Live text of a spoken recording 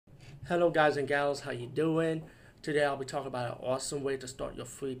Hello, guys and gals. How you doing? Today I'll be talking about an awesome way to start your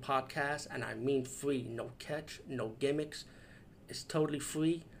free podcast, and I mean free. No catch, no gimmicks. It's totally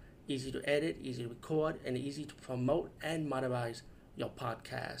free, easy to edit, easy to record, and easy to promote and monetize your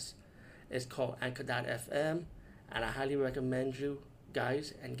podcast. It's called Anchor.fm, and I highly recommend you,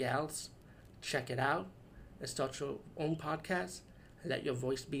 guys and gals, check it out and start your own podcast and let your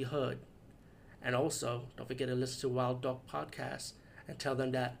voice be heard. And also, don't forget to listen to Wild Dog Podcast and tell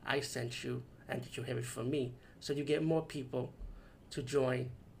them that I sent you and that you hear it from me. So you get more people to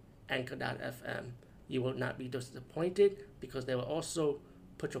join Anchor.fm. You will not be disappointed because they will also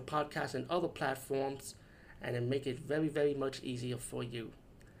put your podcast in other platforms and then make it very, very much easier for you.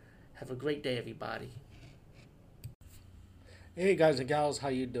 Have a great day, everybody. Hey guys and gals, how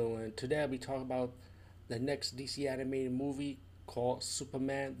you doing? Today I'll be talking about the next DC animated movie called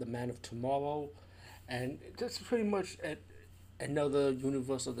Superman: The Man of Tomorrow, and that's pretty much another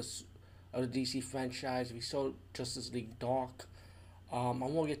universe of the DC franchise. We saw Justice League Dark. I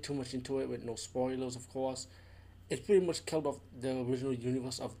won't get too much into it with no spoilers, of course. It's pretty much killed off the original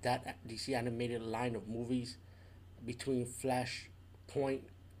universe of that DC animated line of movies between Flashpoint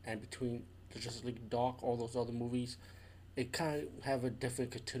and between the Justice League Dark, all those other movies. It kind of have a different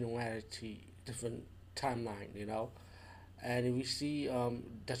continuity, different timeline, you know. And if you see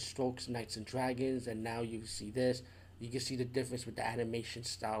Deathstroke's Knights and Dragons, and now you see this, you can see the difference with the animation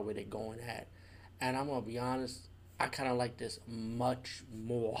style where they're going at. And I'm gonna be honest, I kind of like this much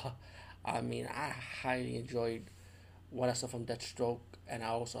more. I mean, I highly enjoyed what I saw from Deathstroke, and I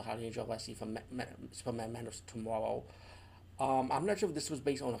also highly enjoyed what I see from Superman: Man of Tomorrow. I'm not sure if this was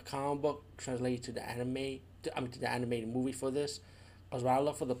based on a comic book translated to the anime, to the animated movie for this. Because when I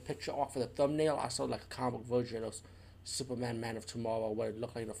looked for the picture art for the thumbnail, I saw like a comic book version of Superman: Man of Tomorrow, what it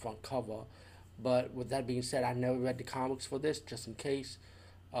looked like in the front cover. But with that being said, I never read the comics for this, just in case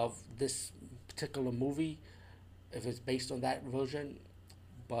of this particular movie, if it's based on that version.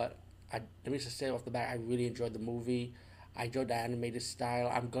 But let me just say off the bat, I really enjoyed the movie. I enjoyed the animated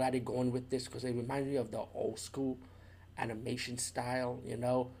style. I'm glad they're going with this because it reminds me of the old school animation style, you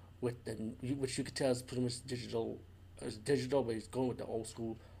know, with the which you could tell is pretty much digital. It's digital, but it's going with the old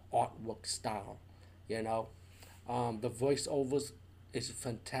school artwork style, you know. The voiceovers is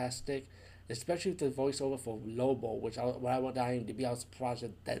fantastic, especially the voiceover for Lobo, which when I went down IMDb, I was surprised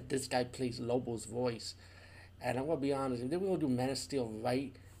that this guy plays Lobo's voice. And I'm gonna be honest, if they were gonna do Man of Steel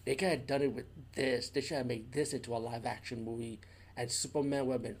right, they could have done it with this. They should have made this into a live action movie, and Superman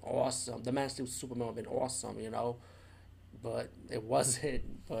would have been awesome. The Man of Steel Superman would have been awesome, you know, but it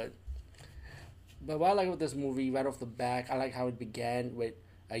wasn't. But what I like with this movie right off the back, I like how it began with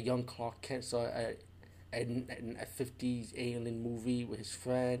a young Clark Kent, so a 50s alien movie with his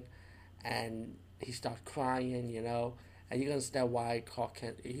friend, and he starts crying, you know, and you can understand why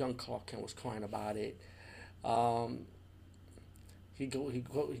young Clark Kent was crying about it. Um, he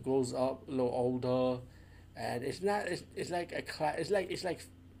grows up a little older, and it's like a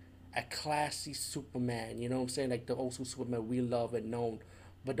classy Superman. You know what I'm saying? Like the old school Superman we love and known.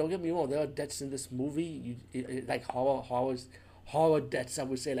 But don't get me wrong, there are deaths in this movie. Like horror deaths. I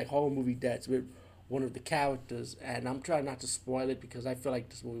would say like horror movie deaths with one of the characters. And I'm trying not to spoil it because I feel like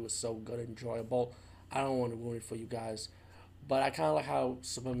this movie was so good and enjoyable. I don't want to ruin it for you guys. But I kind of like how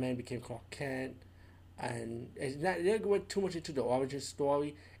Superman became Clark Kent, and it's not, they didn't go too much into the origin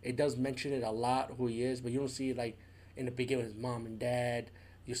story. It does mention it a lot who he is, but you don't see it like in the beginning with his mom and dad.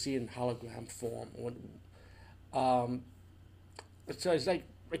 You see it in hologram form. Um, so it's like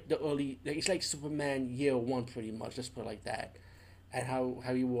the early, like it's like Superman year one pretty much. Just put it like that, and how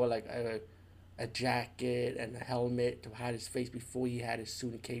he wore like a jacket and a helmet to hide his face before he had his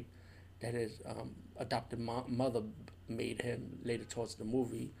suit and cape that his adopted mother made him later towards the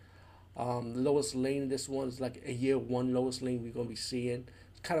movie. Lois Lane in this one is like a year one Lois Lane we're gonna be seeing.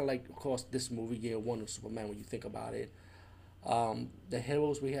 It's kind of like, of course, this movie year one of Superman when you think about it. The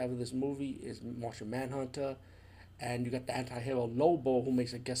heroes we have in this movie is Martian Manhunter, and you got the anti-hero Lobo who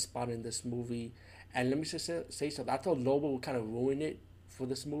makes a guest spot in this movie. And let me just say something. I thought Lobo would kind of ruin it for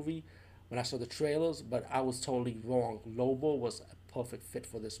this movie when I saw the trailers, but I was totally wrong. Lobo was a perfect fit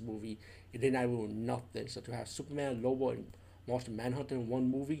for this movie. It did not ruin nothing. So to have Superman, Lobo, and Martian Manhunter in one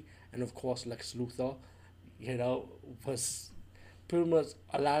movie, and of course Lex Luthor, you know, was pretty much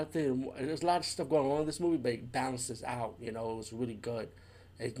a lot of things. There's a lot of stuff going on in this movie, but it balances out. You know, it was really good.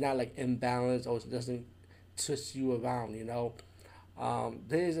 It's not like imbalanced or it doesn't twist you around. You know,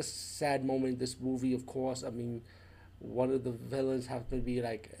 there is a sad moment in this movie. Of course, I mean, one of the villains happened to be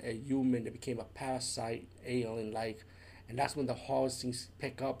like a human that became a parasite alien, like, and that's when the horror scenes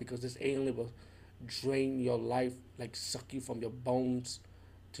pick up because this alien will drain your life, like suck you from your bones,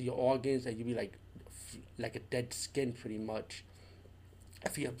 to your organs, and you be like a dead skin pretty much.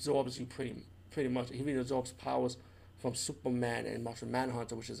 If he absorbs you pretty much, he even absorbs powers from Superman and Martian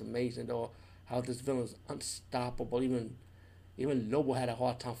Manhunter, which is amazing. Though how this villain is unstoppable. Even Lobo had a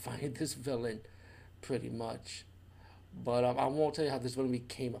hard time finding this villain, pretty much. But I won't tell you how this villain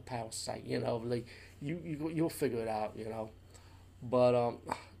became a parasite. Like you'll figure it out. But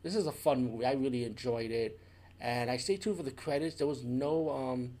this is a fun movie. I really enjoyed it, and I stay tuned for the credits. There was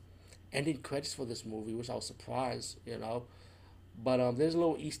no ending credits for this movie, which I was surprised. But there's a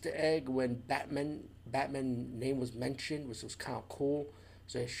little Easter egg when Batman name was mentioned, which was kind of cool.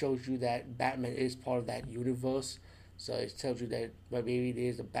 So it shows you that Batman is part of that universe. So it tells you that maybe it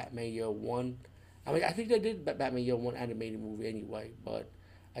is a Batman Year One. I mean, I think they did Batman Year One animated movie anyway, but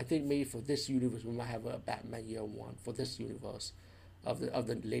I think maybe for this universe we might have a Batman Year One for this universe of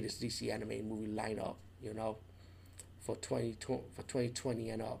the latest DC animated movie lineup. For 2020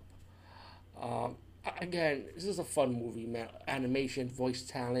 and up. Um, Again, this is a fun movie, man. Animation, voice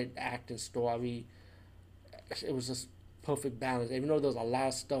talent, acting, story. It was just perfect balance. Even though there's a lot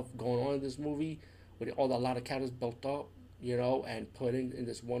of stuff going on in this movie, with a lot of characters built up, and put in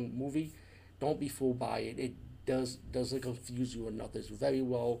this one movie, don't be fooled by it. It doesn't confuse you or nothing. It's very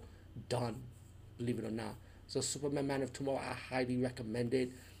well done, believe it or not. So Superman Man of Tomorrow, I highly recommend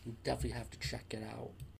it. You definitely have to check it out.